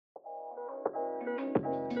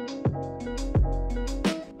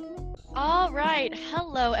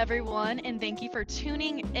Hello, everyone, and thank you for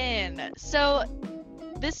tuning in. So,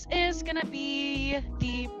 this is going to be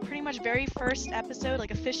the pretty much very first episode,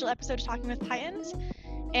 like official episode of Talking with Titans.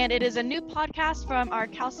 And it is a new podcast from our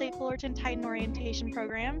Cal State Fullerton Titan Orientation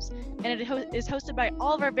programs, and it is hosted by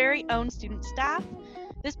all of our very own student staff.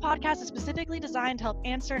 This podcast is specifically designed to help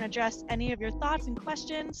answer and address any of your thoughts and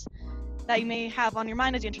questions that you may have on your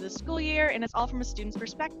mind as you enter the school year, and it's all from a student's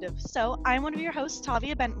perspective. So, I'm one of your hosts,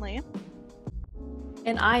 Tavia Bentley.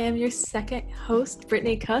 And I am your second host,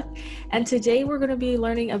 Brittany Cook. And today we're going to be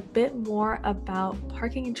learning a bit more about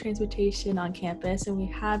parking and transportation on campus. And we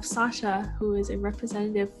have Sasha, who is a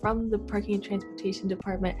representative from the Parking and Transportation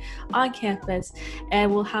Department on campus.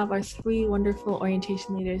 And we'll have our three wonderful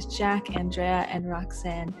orientation leaders, Jack, Andrea, and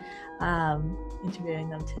Roxanne, interviewing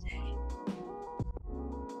them today.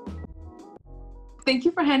 Thank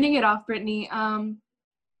you for handing it off, Brittany.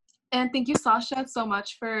 And thank you, Sasha, so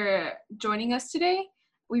much for joining us today.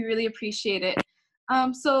 We really appreciate it.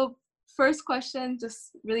 So first question,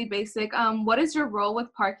 just really basic. What is your role with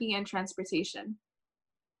parking and transportation?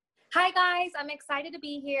 Hi, guys. I'm excited to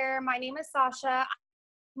be here. My name is Sasha. I'm a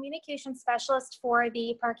communication specialist for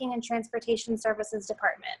the Parking and Transportation Services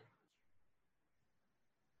Department.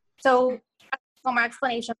 So for my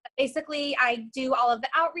explanation, basically, I do all of the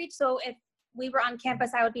outreach. So if we were on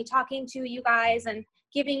campus, I would be talking to you guys and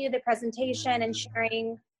giving you the presentation and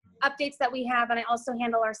sharing updates that we have. And I also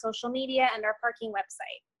handle our social media and our parking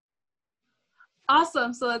website.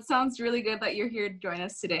 Awesome. So it sounds really good that you're here to join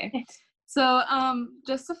us today. So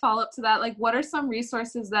just to follow up to that, like what are some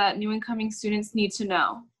resources that new incoming students need to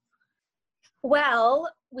know?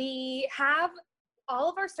 Well, we have all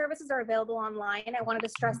of our services are available online. I wanted to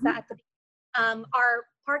stress that at the our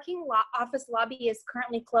parking office lobby is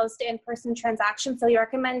currently closed to in-person transactions, so we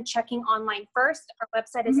recommend checking online first. Our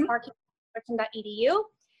website is parking.fullerton.edu.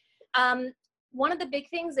 One of the big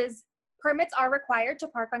things is permits are required to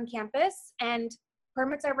park on campus, and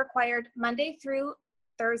permits are required Monday through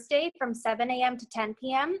Thursday from 7 a.m. to 10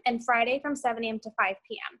 p.m. and Friday from 7 a.m. to 5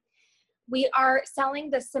 p.m. We are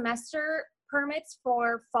selling the semester permits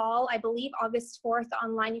for fall, I believe August 4th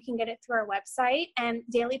online. You can get it through our website, and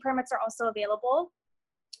daily permits are also available.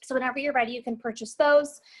 So whenever you're ready, you can purchase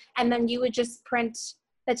those, and then you would just print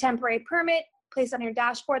the temporary permit, place it on your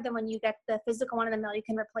dashboard. Then when you get the physical one in the mail, you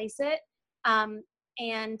can replace it.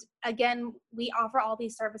 And again, we offer all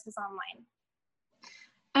these services online.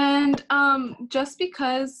 And just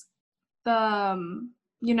because the,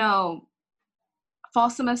 fall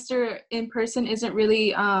semester in person isn't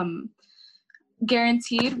really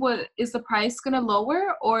guaranteed, is the price going to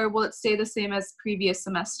lower, or will it stay the same as previous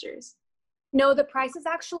semesters? No, the price is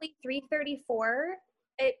actually $334.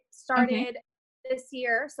 It started this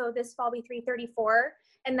year, so this fall will be $334,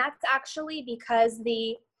 and that's actually because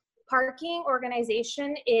the parking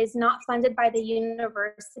organization is not funded by the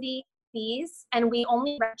university fees, and we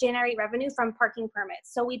only generate revenue from parking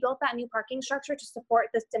permits. So we built that new parking structure to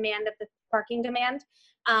support this demand of the parking demand.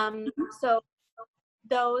 So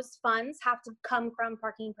those funds have to come from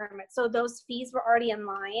parking permits. So those fees were already in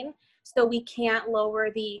line, so we can't lower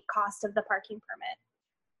the cost of the parking permit.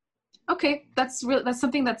 Okay, that's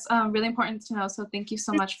something that's really important to know. So thank you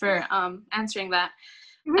so much for answering that.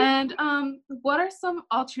 And what are some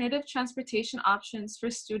alternative transportation options for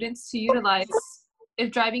students to utilize if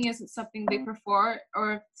driving isn't something they prefer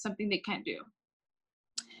or something they can't do?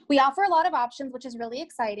 We offer a lot of options, which is really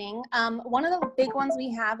exciting. One of the big ones we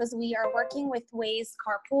have is we are working with Waze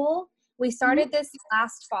Carpool. We started this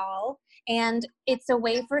last fall, and it's a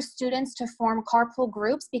way for students to form carpool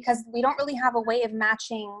groups because we don't really have a way of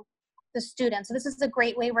matching the students. So this is a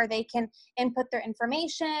great way where they can input their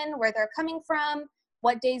information, where they're coming from,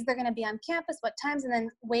 what days they're going to be on campus, what times, and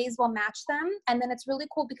then Waze will match them. And then it's really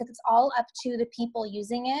cool because it's all up to the people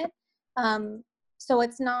using it. So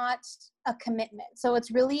it's not a commitment. So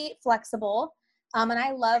it's really flexible. And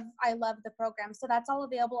I love the program. So that's all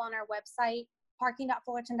available on our website,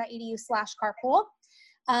 parking.fullerton.edu/carpool.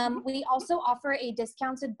 We also offer a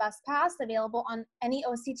discounted bus pass available on any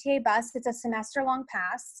OCTA bus. It's a semester-long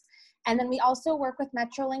pass. And then we also work with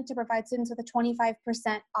Metrolink to provide students with a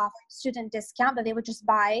 25% off student discount that they would just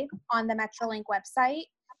buy on the Metrolink website.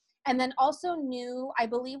 And then also new, I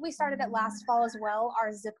believe we started it last fall as well,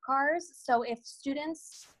 are zip cars. So if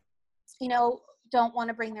students, don't want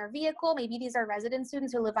to bring their vehicle, maybe these are resident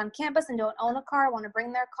students who live on campus and don't own a car, want to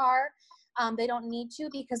bring their car, they don't need to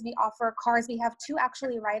because we offer cars. We have two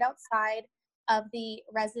actually right outside of the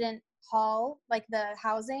resident hall, like the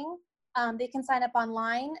housing. They can sign up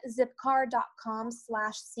online,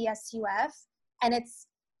 zipcar.com/CSUF, and it's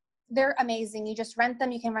they're amazing. You just rent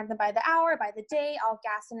them. You can rent them by the hour, by the day. All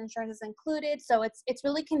gas and insurance is included. So it's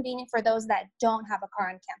really convenient for those that don't have a car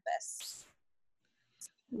on campus.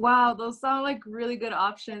 Wow, those sound like really good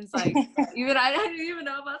options. Like even I didn't even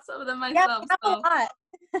know about some of them myself. Yeah, a lot.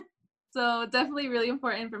 So definitely really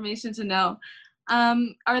important information to know.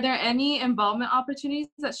 Are there any involvement opportunities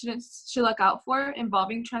that students should look out for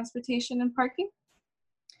involving transportation and parking?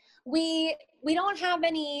 We don't have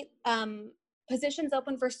any positions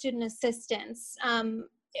open for student assistance.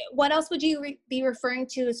 What else would you be referring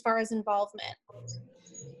to as far as involvement?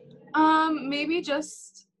 Maybe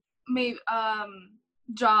just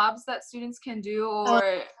jobs that students can do,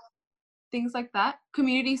 or things like that.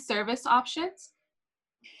 Community service options.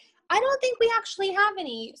 I don't think we actually have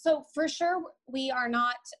any. So for sure, we are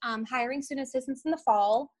not hiring student assistants in the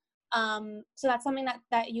fall. So that's something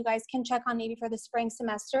that you guys can check on maybe for the spring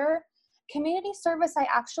semester. Community service, I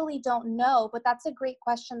actually don't know, but that's a great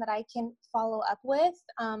question that I can follow up with.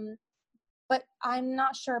 But I'm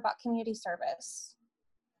not sure about community service.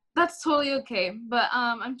 That's totally okay. But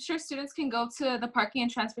I'm sure students can go to the Parking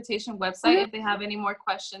and Transportation website if they have any more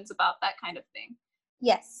questions about that kind of thing.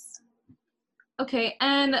 Yes. Okay,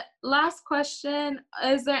 and last question,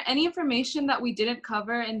 is there any information that we didn't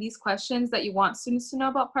cover in these questions that you want students to know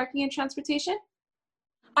about parking and transportation?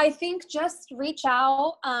 I think just reach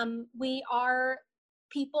out. We are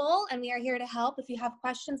people and we are here to help. If you have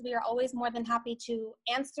questions, we are always more than happy to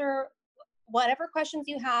answer whatever questions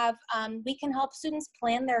you have. We can help students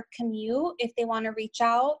plan their commute if they want to reach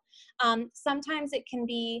out. Sometimes it can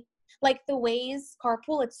be like the Waze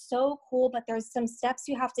carpool. It's so cool, but there's some steps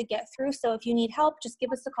you have to get through. So if you need help, just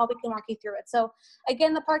give us a call. We can walk you through it. So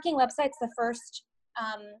again, the parking website's the first,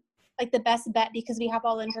 like the best bet because we have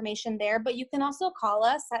all the information there. But you can also call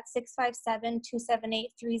us at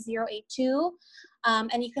 657-278-3082.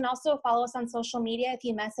 And you can also follow us on social media. If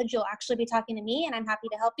you message, you'll actually be talking to me, and I'm happy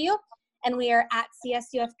to help you. And we are at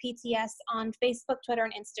CSUFPTS on Facebook, Twitter,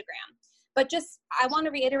 and Instagram. But just, I want to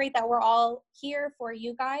reiterate that we're all here for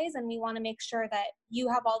you guys, and we want to make sure that you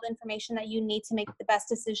have all the information that you need to make the best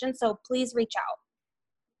decision. So please reach out.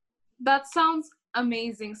 That sounds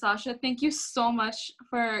amazing, Sasha. Thank you so much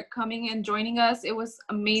for coming and joining us. It was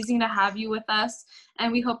amazing to have you with us,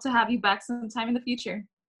 and we hope to have you back sometime in the future.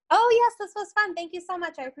 Oh, yes, this was fun. Thank you so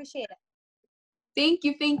much. I appreciate it. Thank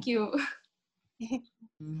you. Thank you.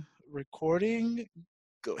 Recording.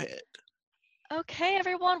 Go ahead. Okay,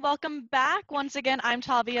 everyone, welcome back. Once again, I'm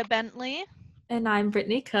Tavia Bentley. And I'm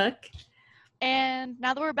Brittany Cook. And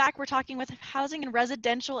now that we're back, we're talking with housing and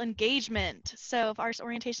residential engagement. So if our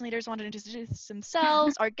orientation leaders want to introduce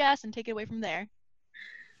themselves, our guests, and take it away from there.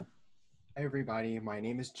 Hi everybody, my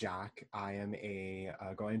name is Jack. I am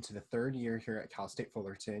going into the third year here at Cal State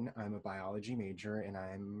Fullerton. I'm a biology major and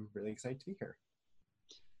I'm really excited to be here.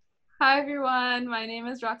 Hi everyone, my name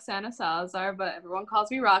is Roxana Salazar, but everyone calls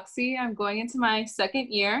me Roxy. I'm going into my second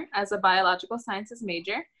year as a biological sciences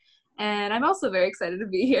major, and I'm also very excited to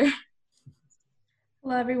be here.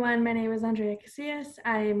 Hello everyone, my name is Andrea Casillas.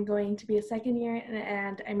 I am going to be a second year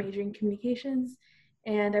and I'm majoring in communications,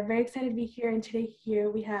 and I'm very excited to be here. And today here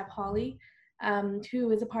we have Holly, who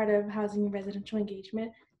is a part of housing and residential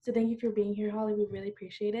engagement. So thank you for being here, Holly. We really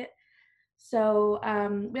appreciate it. So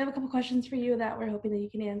we have a couple questions for you that we're hoping that you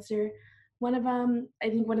can answer. One of them, I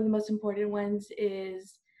think one of the most important ones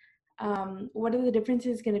is, what are the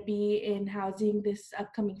differences going to be in housing this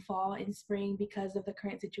upcoming fall and spring because of the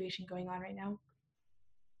current situation going on right now?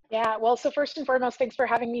 Yeah, well, so first and foremost, thanks for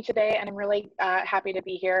having me today, and I'm really happy to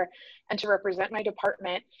be here and to represent my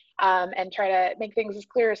department and try to make things as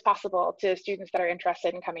clear as possible to students that are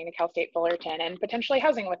interested in coming to Cal State Fullerton and potentially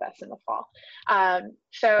housing with us in the fall.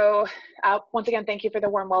 Once again, thank you for the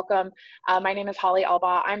warm welcome. My name is Holly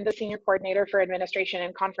Albaugh. I'm the Senior Coordinator for Administration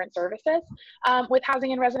and Conference Services with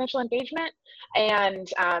Housing and Residential Engagement.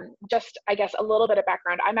 And just, I guess, a little bit of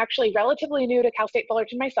background. I'm actually relatively new to Cal State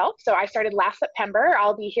Fullerton myself, so I started last September.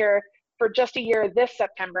 I'll be here for just a year this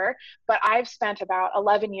September, but I've spent about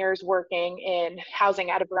 11 years working in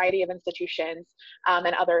housing at a variety of institutions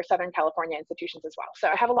and other Southern California institutions as well. So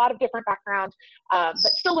I have a lot of different background, but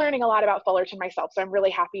still learning a lot about Fullerton myself. So I'm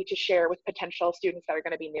really happy to share with potential students that are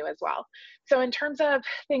going to be new as well. So in terms of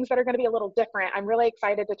things that are going to be a little different, I'm really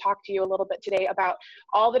excited to talk to you a little bit today about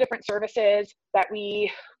all the different services that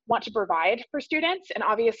we want to provide for students. And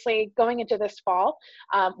obviously going into this fall,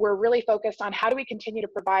 we're really focused on how do we continue to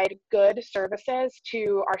provide good services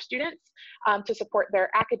to our students to support their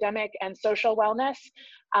academic and social wellness,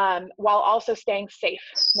 while also staying safe,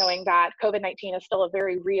 knowing that COVID-19 is still a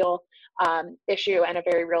very real issue and a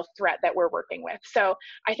very real threat that we're working with. So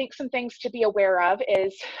I think some things to be aware of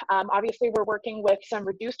is obviously we're working with some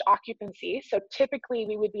reduced occupancy. So typically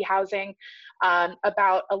we would be housing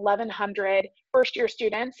about 1,100 first-year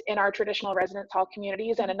students in our traditional residence hall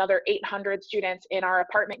communities and another 800 students in our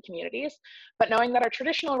apartment communities. But knowing that our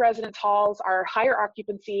traditional residence halls are higher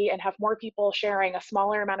occupancy and have more people sharing a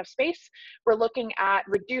smaller amount of space, we're looking at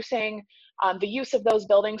reducing the use of those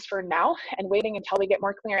buildings for now and waiting until we get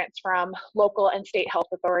more clearance from local and state health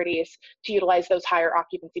authorities to utilize those higher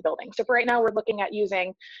occupancy buildings. So for right now, we're looking at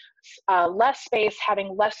using less space,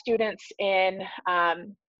 having less students in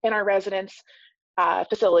our residence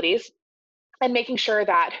facilities, and making sure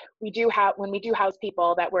that we do have, when we do house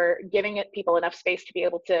people, that we're giving people enough space to be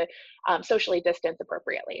able to socially distance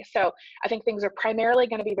appropriately. So I think things are primarily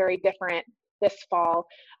going to be very different this fall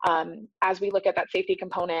as we look at that safety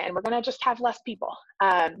component, and we're going to just have less people.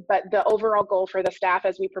 But the overall goal for the staff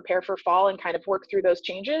as we prepare for fall and kind of work through those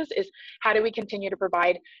changes is how do we continue to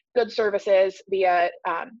provide good services via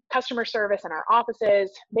customer service in our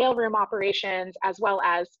offices, mailroom operations, as well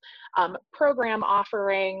as program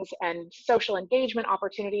offerings and social engagement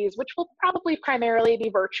opportunities, which will probably primarily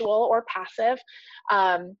be virtual or passive.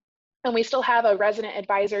 And we still have a resident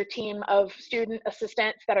advisor team of student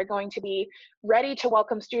assistants that are going to be ready to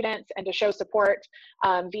welcome students and to show support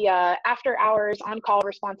via after hours on-call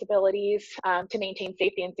responsibilities to maintain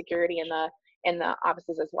safety and security in the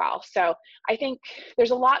offices as well. So I think there's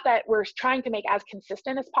a lot that we're trying to make as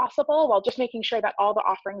consistent as possible while just making sure that all the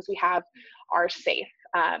offerings we have are safe.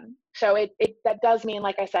 So that does mean,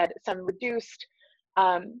 like I said, some reduced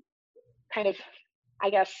kind of, I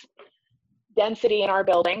guess, density in our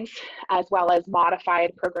buildings, as well as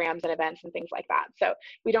modified programs and events and things like that. So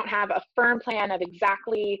we don't have a firm plan of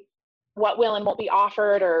exactly what will and won't be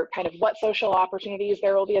offered or kind of what social opportunities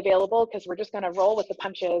there will be available, because we're just going to roll with the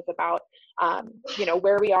punches about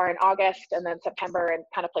where we are in August and then September and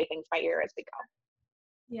kind of play things by ear as we go.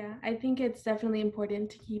 Yeah, I think it's definitely important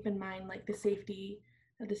to keep in mind like the safety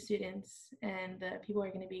of the students and the people who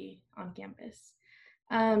are going to be on campus.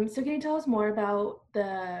 So can you tell us more about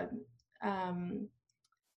the can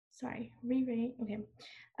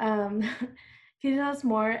you tell us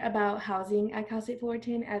more about housing at Cal State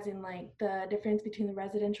Fullerton, as in like the difference between the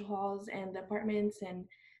residential halls and the apartments and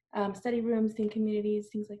study rooms, theme communities,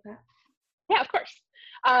 things like that? Yeah, of course.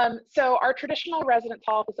 So our traditional residence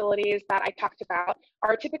hall facilities that I talked about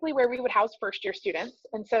are typically where we would house first-year students.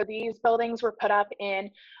 And so these buildings were put up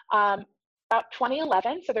in about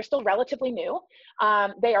 2011, so they're still relatively new.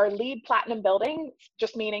 They are LEED Platinum buildings,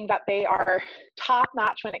 just meaning that they are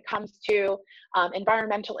top-notch when it comes to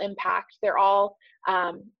environmental impact. They're all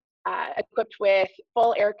equipped with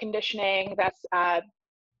full air conditioning that's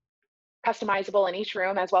customizable in each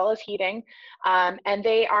room, as well as heating. And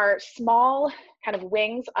they are small kind of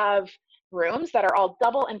wings of rooms that are all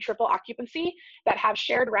double and triple occupancy that have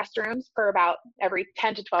shared restrooms for about every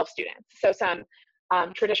 10 to 12 students. So some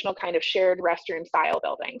traditional kind of shared restroom style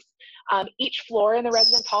buildings. Each floor in the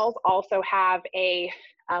residence halls also have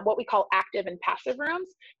what we call active and passive rooms.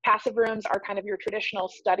 Passive rooms are kind of your traditional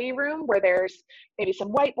study room where there's maybe some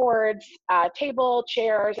whiteboards, table,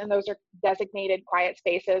 chairs, and those are designated quiet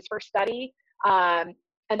spaces for study.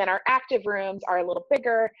 And then our active rooms are a little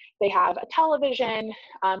bigger. They have a television,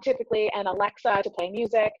 typically an Alexa to play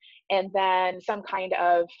music, and then some kind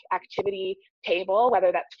of activity table,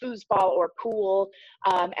 whether that's foosball or pool,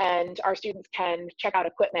 and our students can check out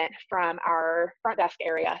equipment from our front desk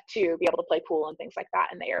area to be able to play pool and things like that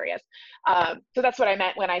in the areas. So that's what I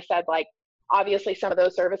meant when I said, like, obviously some of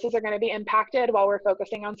those services are going to be impacted while we're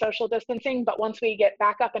focusing on social distancing, but once we get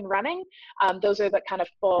back up and running, those are the kind of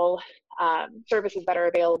full services that are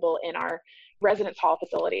available in our residence hall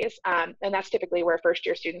facilities. And that's typically where first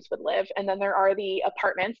year students would live. And then there are the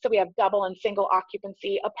apartments. So we have double and single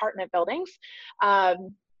occupancy apartment buildings.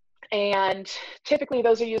 And typically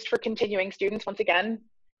those are used for continuing students. Once again,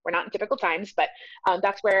 we're not in typical times, but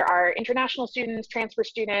that's where our international students, transfer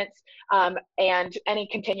students, and any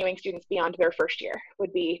continuing students beyond their first year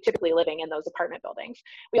would be typically living in those apartment buildings.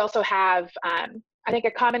 We also have, I think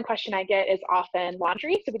a common question I get is often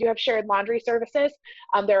laundry. So we do have shared laundry services.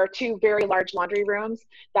 There are 2 very large laundry rooms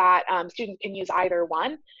that students can use either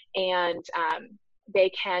one, and they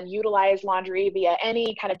can utilize laundry via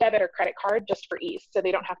any kind of debit or credit card just for ease. So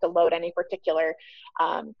they don't have to load any particular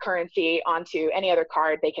currency onto any other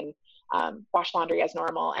card. They can wash laundry as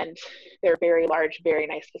normal, and they're very large, very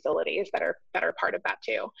nice facilities that are part of that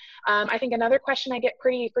too. I think another question I get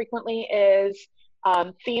pretty frequently is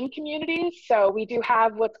theme communities. So we do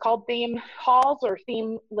have what's called theme halls or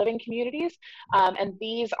theme living communities. And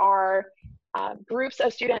these are groups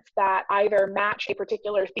of students that either match a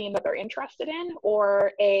particular theme that they're interested in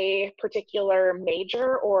or a particular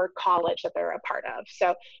major or college that they're a part of.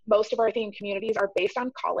 So most of our theme communities are based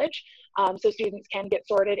on college. So students can get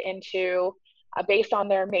sorted into based on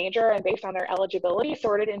their major and based on their eligibility,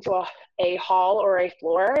 sorted into a hall or a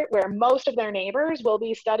floor where most of their neighbors will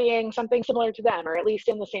be studying something similar to them, or at least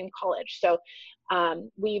in the same college. So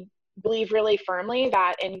we believe really firmly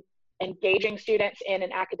that in engaging students in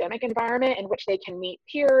an academic environment in which they can meet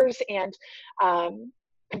peers and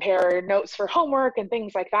compare notes for homework and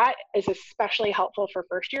things like that is especially helpful for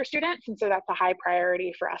first-year students. And so that's a high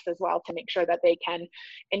priority for us as well, to make sure that they can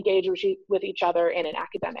engage with each other in an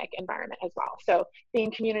academic environment as well. So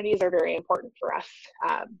theme communities are very important for us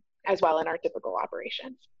as well in our typical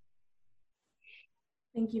operations.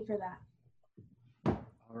 Thank you for that.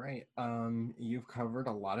 All right, you've covered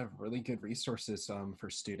a lot of really good resources for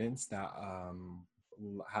students that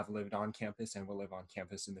have lived on campus and will live on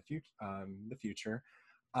campus in the future.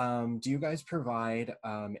 Do you guys provide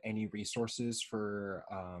any resources for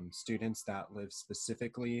students that live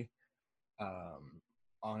specifically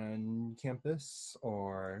on campus,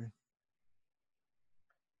 or?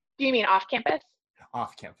 Do you mean off campus?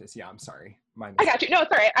 Off campus, yeah, I'm sorry. I got you. No,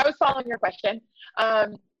 it's all right. I was following your question.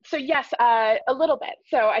 So yes, a little bit.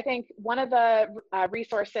 So I think one of the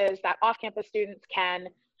resources that off-campus students can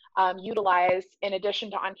utilize in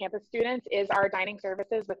addition to on-campus students is our dining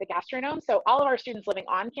services with the gastronome. So all of our students living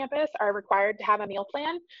on campus are required to have a meal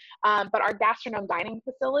plan, but our gastronome dining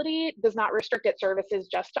facility does not restrict its services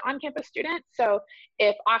just to on-campus students. So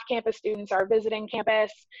if off-campus students are visiting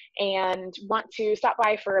campus and want to stop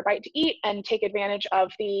by for a bite to eat and take advantage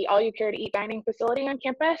of the all-you-care-to-eat dining facility on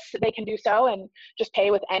campus, they can do so and just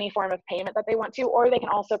pay with any form of payment that they want to, or they can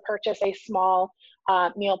also purchase a small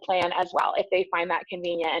meal plan as well if they find that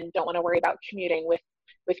convenient and don't want to worry about commuting with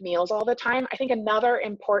meals all the time. I think another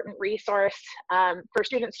important resource for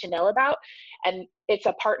students to know about, and it's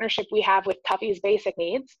a partnership we have with Tuffy's Basic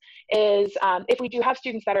Needs, is if we do have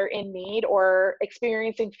students that are in need or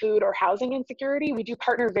experiencing food or housing insecurity, we do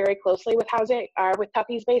partner very closely with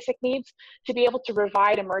Tuffy's Basic Needs to be able to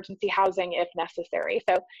provide emergency housing if necessary.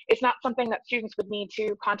 So it's not something that students would need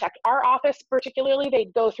to contact our office particularly.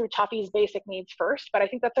 They'd go through Tuffy's Basic Needs first, but I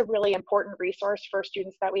think that's a really important resource for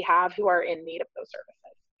students that we have who are in need of those services.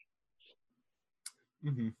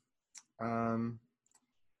 Mm-hmm.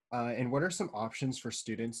 And what are some options for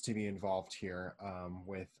students to be involved here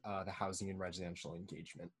with the housing and residential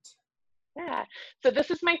engagement? Yeah, so this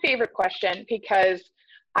is my favorite question because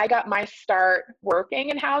I got my start working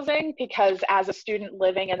in housing because as a student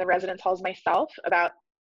living in the residence halls myself, I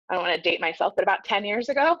don't want to date myself, but about 10 years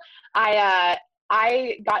ago,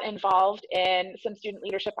 I got involved in some student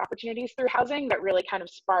leadership opportunities through housing that really kind of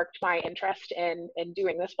sparked my interest in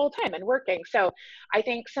doing this full time and working. So I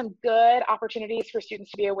think some good opportunities for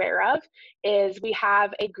students to be aware of is we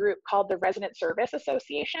have a group called the Resident Service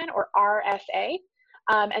Association, or RSA.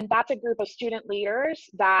 And that's a group of student leaders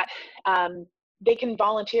that they can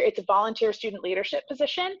volunteer. It's a volunteer student leadership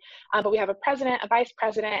position, but we have a president, a vice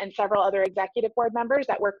president, and several other executive board members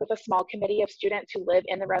that work with a small committee of students who live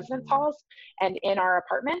in the residence halls and in our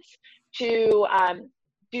apartments to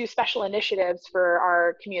do special initiatives for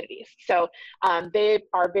our communities. So they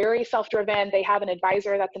are very self-driven. They have an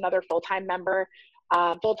advisor that's another full-time member,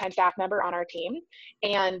 full-time staff member on our team,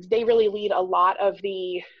 and they really lead a lot of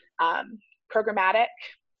the programmatic,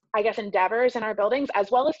 I guess, endeavors in our buildings,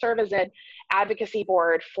 as well as serve as an advocacy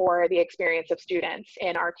board for the experience of students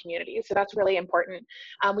in our communities. So that's really important.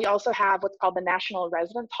 We also have what's called the National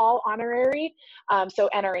Residence Hall Honorary. So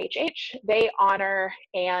NRHH, they honor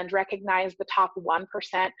and recognize the top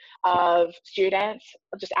 1% of students,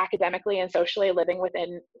 just academically and socially, living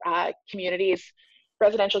within communities,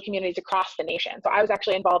 residential communities across the nation. So I was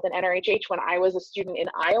actually involved in NRHH when I was a student in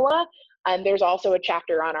Iowa. And there's also a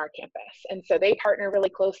chapter on our campus. And so they partner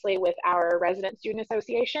really closely with our Resident Student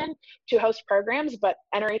Association to host programs, but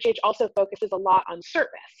NRHH also focuses a lot on service.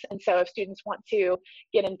 And so if students want to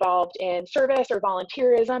get involved in service or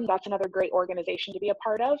volunteerism, that's another great organization to be a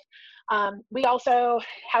part of. We also,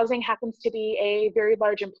 housing happens to be a very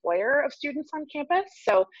large employer of students on campus.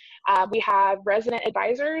 So we have resident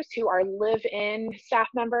advisors who are live-in staff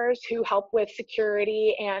members who help with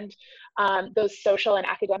security and those social and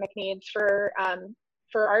academic needs for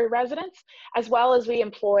for our residents, as well as we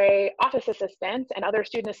employ office assistants and other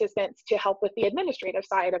student assistants to help with the administrative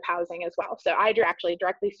side of housing as well. So I actually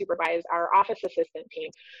directly supervise our office assistant team.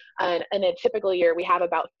 And in a typical year, we have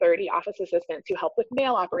about 30 office assistants who help with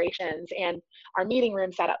mail operations and our meeting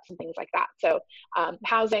room setups and things like that. So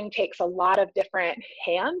housing takes a lot of different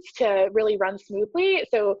hands to really run smoothly.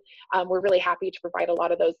 So we're really happy to provide a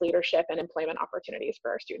lot of those leadership and employment opportunities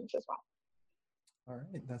for our students as well. All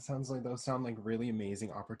right, those sound like really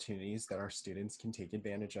amazing opportunities that our students can take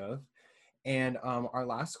advantage of. And our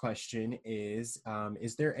last question is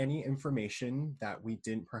there any information that we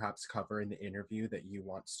didn't perhaps cover in the interview that you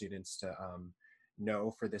want students to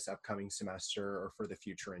know for this upcoming semester or for the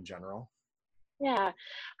future in general? Yeah,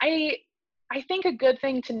 I think a good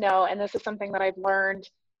thing to know, and this is something that I've learned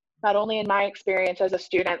not only in my experience as a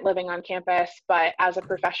student living on campus, but as a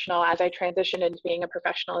professional, as I transitioned into being a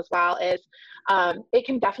professional as well, is it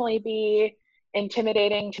can definitely be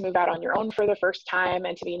intimidating to move out on your own for the first time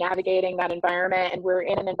and to be navigating that environment. And we're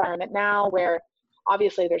in an environment now where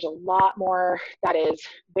obviously there's a lot more that is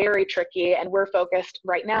very tricky, and we're focused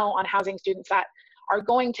right now on housing students that are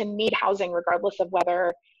going to need housing regardless of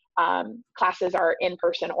whether classes are in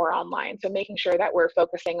person or online. So making sure that we're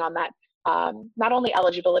focusing on that not only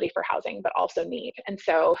eligibility for housing, but also need. And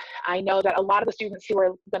so I know that a lot of the students who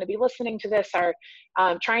are going to be listening to this are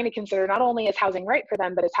trying to consider not only is housing right for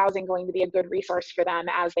them, but is housing going to be a good resource for them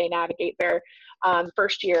as they navigate their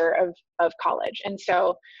first year of college. And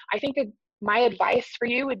so I think my advice for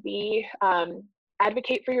you would be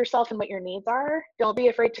advocate for yourself and what your needs are. Don't be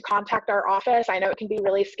afraid to contact our office. I know it can be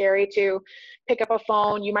really scary to pick up a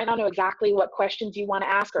phone. You might not know exactly what questions you want to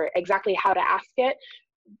ask or exactly how to ask it.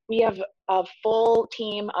 We have a full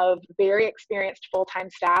team of very experienced full-time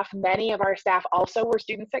staff. Many of our staff also were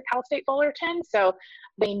students at Cal State Fullerton, so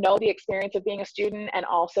they know the experience of being a student and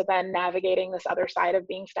also then navigating this other side of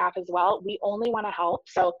being staff as well. We only want to help,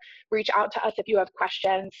 so reach out to us if you have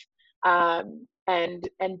questions,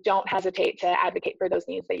 and don't hesitate to advocate for those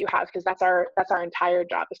needs that you have, because that's our entire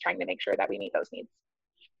job, is trying to make sure that we meet those needs.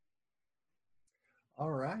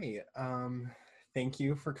 All right. Thank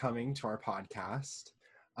you for coming to our podcast.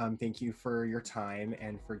 Thank you for your time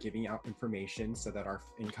and for giving out information so that our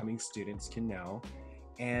incoming students can know.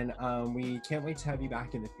 And we can't wait to have you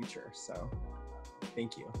back in the future. So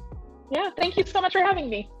thank you. Yeah, thank you so much for having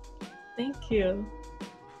me. Thank you.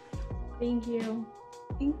 Thank you.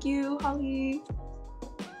 Thank you, Holly.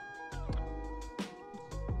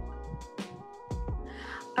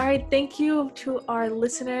 All right, thank you to our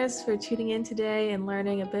listeners for tuning in today and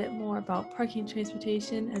learning a bit more about parking and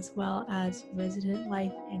transportation, as well as resident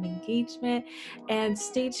life and engagement. And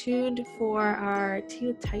stay tuned for our Tea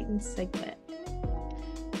with Titans segment.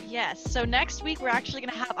 Yes, so next week we're actually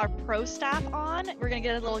going to have our pro staff on. We're going to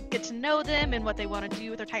get a little get to know them and what they want to do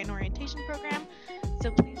with their Titan orientation program.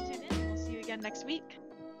 So please tune in. We'll see you again next week.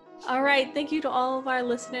 All right, thank you to all of our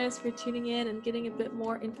listeners for tuning in and getting a bit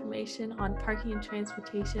more information on parking and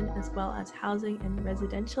transportation, as well as housing and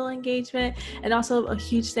residential engagement. And also a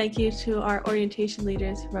huge thank you to our orientation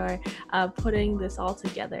leaders for putting this all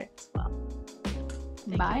together as well.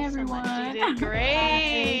 Bye, everyone. So you did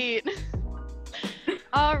great.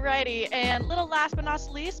 Alrighty, and little last but not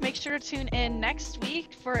least, make sure to tune in next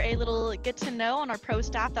week for a little get to know on our pro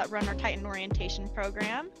staff that run our Titan orientation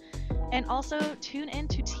program. And also tune in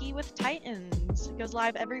to Tea with Titans. It goes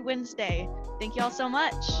live every Wednesday. Thank you all so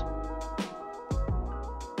much.